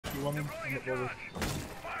you want him? I'm not bothered.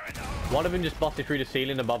 One of them just busted through the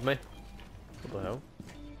ceiling above me. What the hell?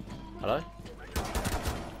 Hello?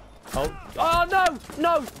 Oh. Oh no!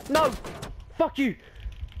 No! No! Fuck you!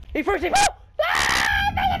 He threw it!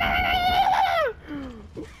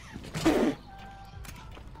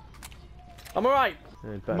 I'm alright!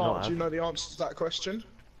 Mark, do you know the answer to that question?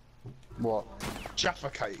 What? Jaffa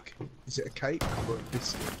cake. Is it a cake or a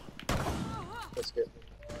biscuit? Biscuit.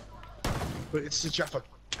 But it's a Jaffa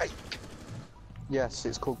cake. Yes,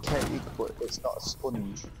 it's called cake, but it's not a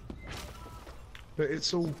sponge. But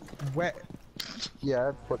it's all wet.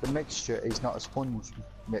 Yeah, but the mixture is not a sponge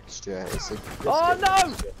mixture. It's a biscuit. Oh no!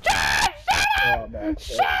 Mixture. Oh man.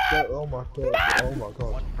 Oh my god. Oh my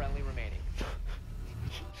god. One friendly remaining.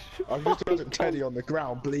 I've just got Teddy on the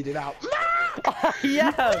ground bleeding out.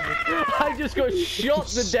 Yeah! I just got shot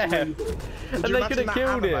to death! And they could have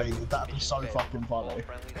killed him! That'd be so fucking funny.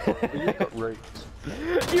 You got raped.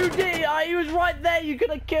 You did! He was right there! You could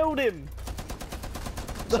have killed him!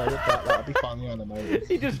 So that'd be funny animated.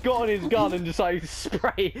 He just got on his gun and just like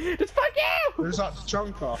spray. Just fuck you! It was like the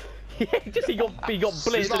Junker. Yeah, he got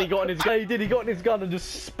blitzed and he got on his gun. He got on his gun and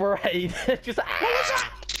just sprayed. Just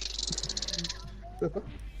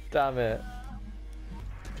damn it.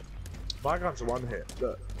 My gun's a one hit.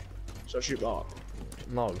 Look. So I shoot Mark.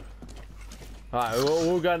 No. Alright,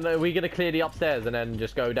 we're gonna clear the upstairs and then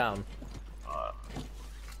just go down.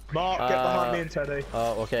 Mark, get behind me and Teddy.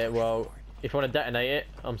 Oh, okay, well, if you want to detonate it,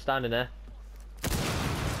 I'm standing there.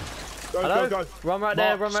 Go, Hello? go, go. Run right Mark,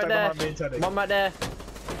 there, run right stay there. behind me and Teddy. Run right there.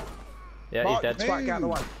 Yeah, Mark, he's dead. Twat, get out of the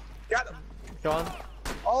way. Get him. Go on.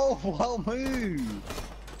 Oh, well moved!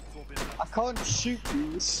 I can't shoot you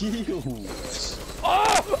with shields.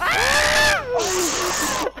 Oh! Ah!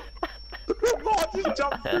 Mark just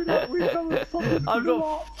jumped through that window. I've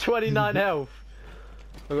got 29 health.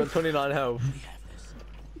 I've got 29 health.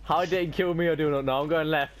 How it didn't kill me, I do not know. I'm going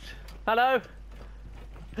left. Hello?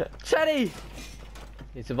 Teddy!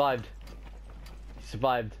 He survived. He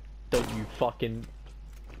survived. Don't you fucking...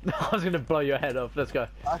 I was gonna blow your head off. Let's go.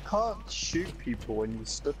 I can't shoot people when you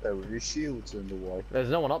stood there with your shields in the way. There's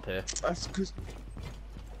no one up here. That's because...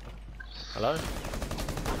 Hello?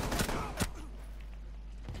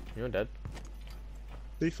 You're dead.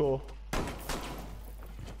 D4.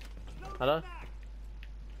 Hello?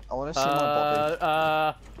 I want to see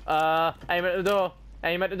my body. Aim at the door.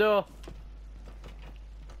 Aim at the door.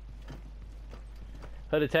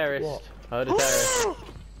 Heard a terrorist. What? Heard a terrorist.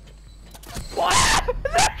 What?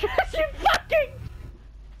 You fucking...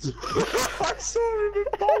 I saw him and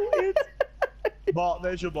bolted. Mark,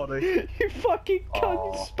 there's your body. You fucking cunt,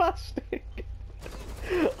 you spastic.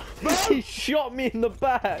 He shot me in the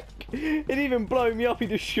back. He didn't even blow me up, he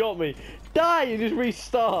just shot me. Die and just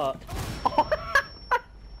restart.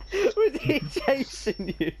 Was he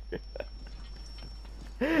chasing you?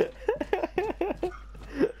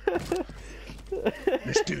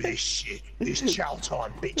 Let's do this shit. It's chow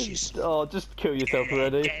time, bitches. Oh, just kill yourself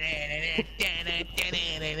already.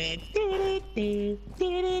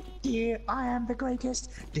 I am the greatest.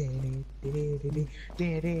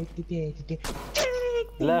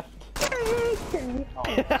 Left.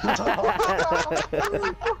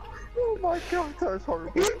 Oh my god, that was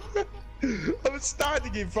horrible. I was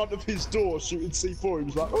standing in front of his door shooting C4. He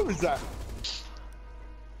was like, "What was that?"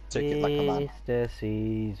 Take it like a man. It's the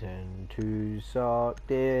season to suck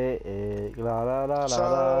dick. La la la la la.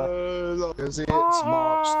 So long as it's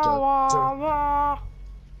March.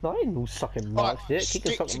 No, I ain't no sucking Mark's dick. He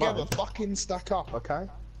can Stick suck together, mine. fucking stack up, okay?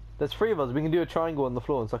 There's 3 of us. We can do a triangle on the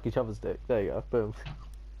floor and suck each other's dick. There you go. Boom.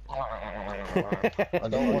 I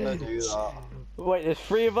don't want to do that. Wait, there's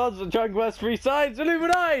 3 of us. The triangle has 3 sides.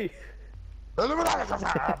 Illuminati! Do you know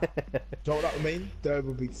what that would mean? There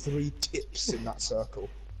will be 3 tips in that circle.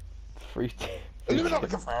 3 tips. Do you know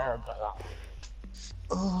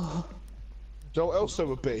what else there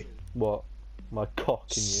would be? What? My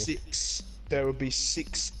cock in you. 6. There would be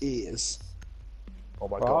 6 ears. Oh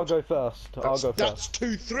my god. I'll go first. I'll go That's first.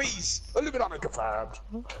 2 3s. Illuminati confirmed.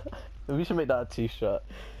 We should make that a t-shirt.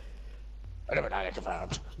 Illuminati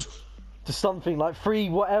confirmed. Just something like 3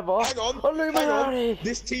 whatever. Hang on. Illuminati!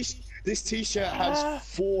 This t-shirt has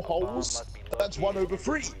 4 holes. That's 1 over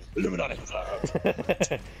 3. Illuminati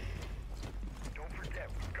confirmed.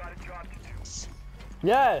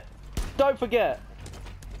 Yeah! Don't forget!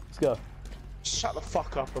 Let's go. Shut the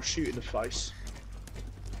fuck up or shoot in the face.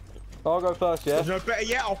 I'll go first, yeah? No, better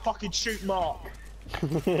yet, I'll fucking shoot Mark.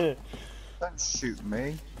 Don't shoot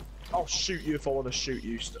me. I'll shoot you if I want to shoot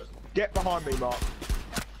you, Stu. Get behind me, Mark.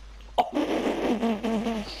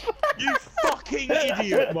 You fucking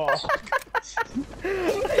idiot, Mark.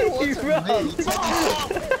 You run!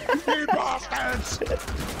 Mark! You bastards!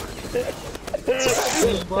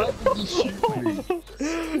 Why did you shoot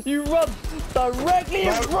me? You run directly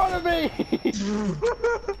in front of me!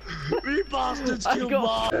 You bastards I killed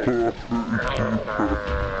got-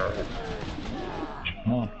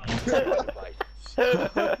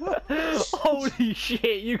 Holy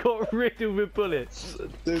shit, you got riddled with bullets.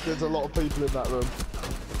 Dude, there's a lot of people in that room.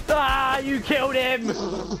 Ah, you killed him!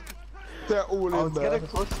 They're all I in was there. gonna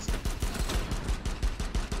cluster.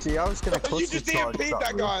 See, I was gonna You cluster just charge EMP'd that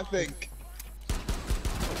room. guy, I think.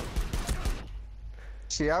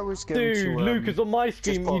 See, I was going Dude, to. Lucas, on my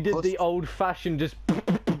screen, put a you did the cluster- old-fashioned just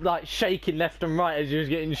like shaking left and right as you was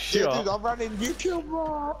getting Yeah, shot. dude, I'm running. You killed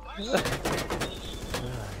Mark.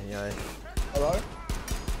 Yeah. Hello?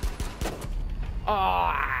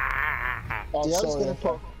 Ah! Oh, See,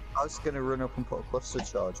 sorry. I was gonna run up and put a cluster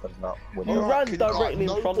charge on that You window. ran can- directly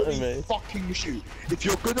in right, front of nobody me. Fucking shoot. If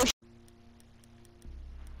you're gonna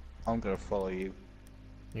I'm gonna follow you.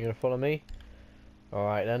 You gonna follow me?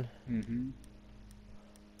 Alright then, Mm-hmm.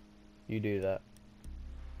 you do that.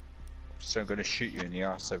 So I'm gonna shoot you in the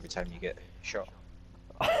ass every time you get shot.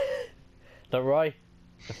 Don't worry,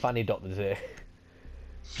 the fanny doctor's here.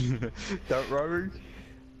 Don't worry.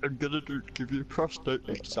 I'm gonna give you a prostate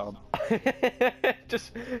exam.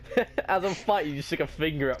 Just as I'm fighting, you just stick a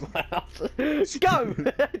finger up my ass. Go!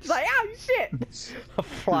 It's like, oh shit! I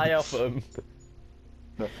fly off him.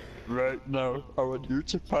 Right now, I want you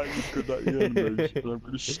to find good at your enemies, and I'm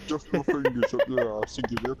gonna stuff my fingers up your ass and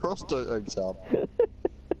give you a prostate exam.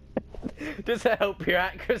 Just to help your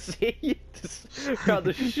accuracy, just try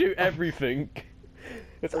to shoot everything.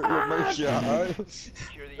 It's It'll make your eyes.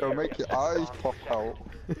 It'll make your eyes pop out.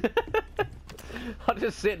 I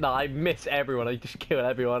just sit there, I miss everyone, I just kill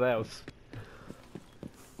everyone else.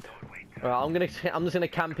 Alright, I'm just gonna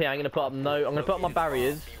camp here, I'm gonna put up I'm gonna put up my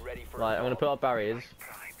barriers. Right, I'm gonna put up barriers.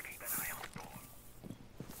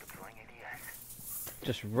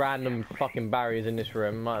 Just random fucking barriers in this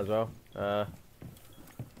room, might as well.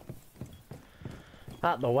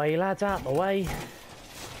 Out the way, lads, out the way.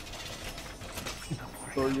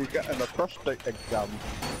 So you're getting a prostate exam.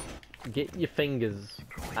 Get your fingers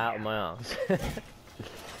out of my arse. 10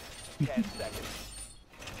 seconds.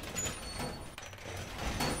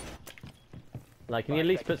 Like, can you at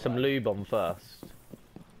least put some lube on first?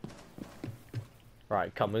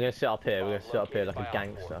 Right, come, we're gonna sit up here, we're gonna sit up here like a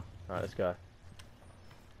gangster. Alright, let's go.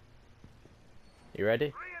 You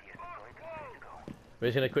ready? We're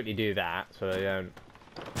just gonna quickly do that so they don't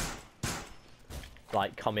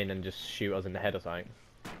like come in and just shoot us in the head or something.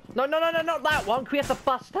 No, no, no, no, not that one! Can we have to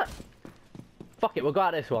bust that? Fuck it, we'll go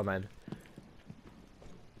at this one then.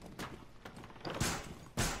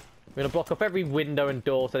 We're gonna block off every window and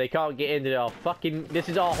door so they can't get into our fucking... This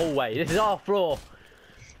is our hallway, this is our floor!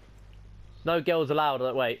 No girls allowed.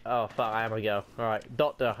 Wait, oh fuck, I am a girl. Alright,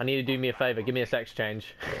 doctor, I need you to do me a favour, give me a sex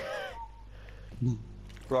change.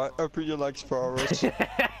 Right, open your legs for us.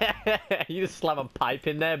 You just slam a pipe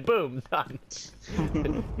in there, boom, done.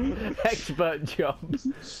 Expert job.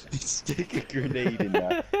 Stick a grenade in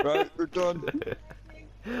there. Right, we're done.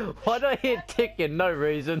 Why do I hear ticking? No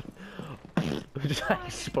reason. Just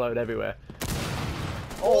explode everywhere.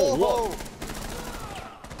 Oh, what?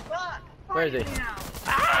 Where is he?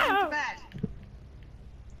 Ah!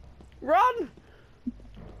 Run!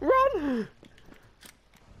 Run!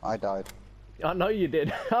 I died. I know you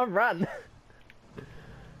did. I ran.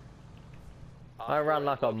 I ran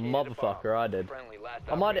like a motherfucker, I did.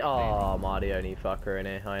 I'm the only fucker in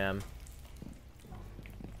here, I am.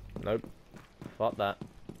 Nope. Fuck that.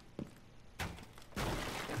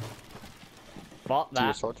 Fuck Do you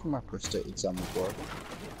that. sort of my prostate exam as well?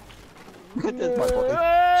 There's my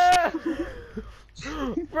body.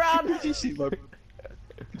 Run!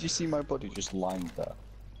 Did you see my body just lying there?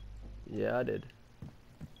 Yeah, I did.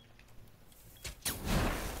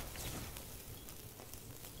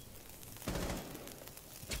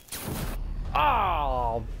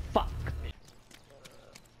 Oh, fuck.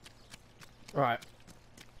 Right.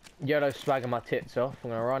 Yellow's swagging my tits off. I'm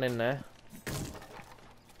gonna run in there.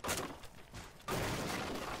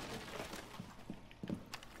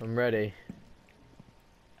 I'm ready.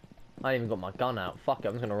 I ain't even got my gun out. Fuck it,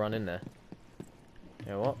 I'm just gonna run in there.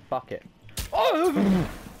 You know what? Fuck it. Oh!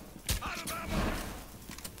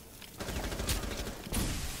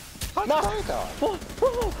 How did I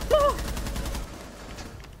die?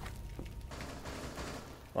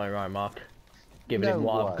 Right, Mark. Giving No him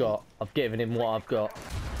what I've way. got. I've given him what I've got.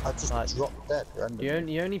 I just Right. dropped dead randomly.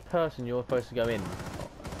 The only person you're supposed to go in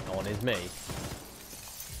on is me.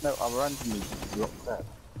 No, I randomly dropped dead.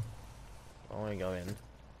 I want to go in.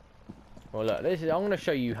 Well, look, this is. I'm going to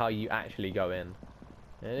show you how you actually go in.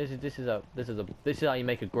 Yeah, this is how you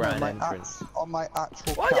make a grand entrance. On my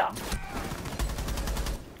actual Oh, cam.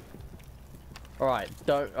 All right,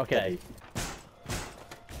 don't. Okay.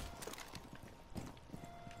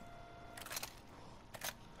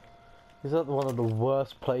 Is that one of the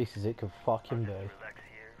worst places it could fucking be?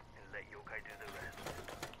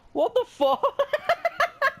 What the fuck?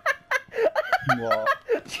 What?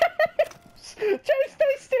 James,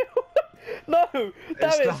 stay still. No,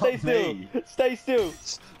 damn it, not stay still. me. Stay still.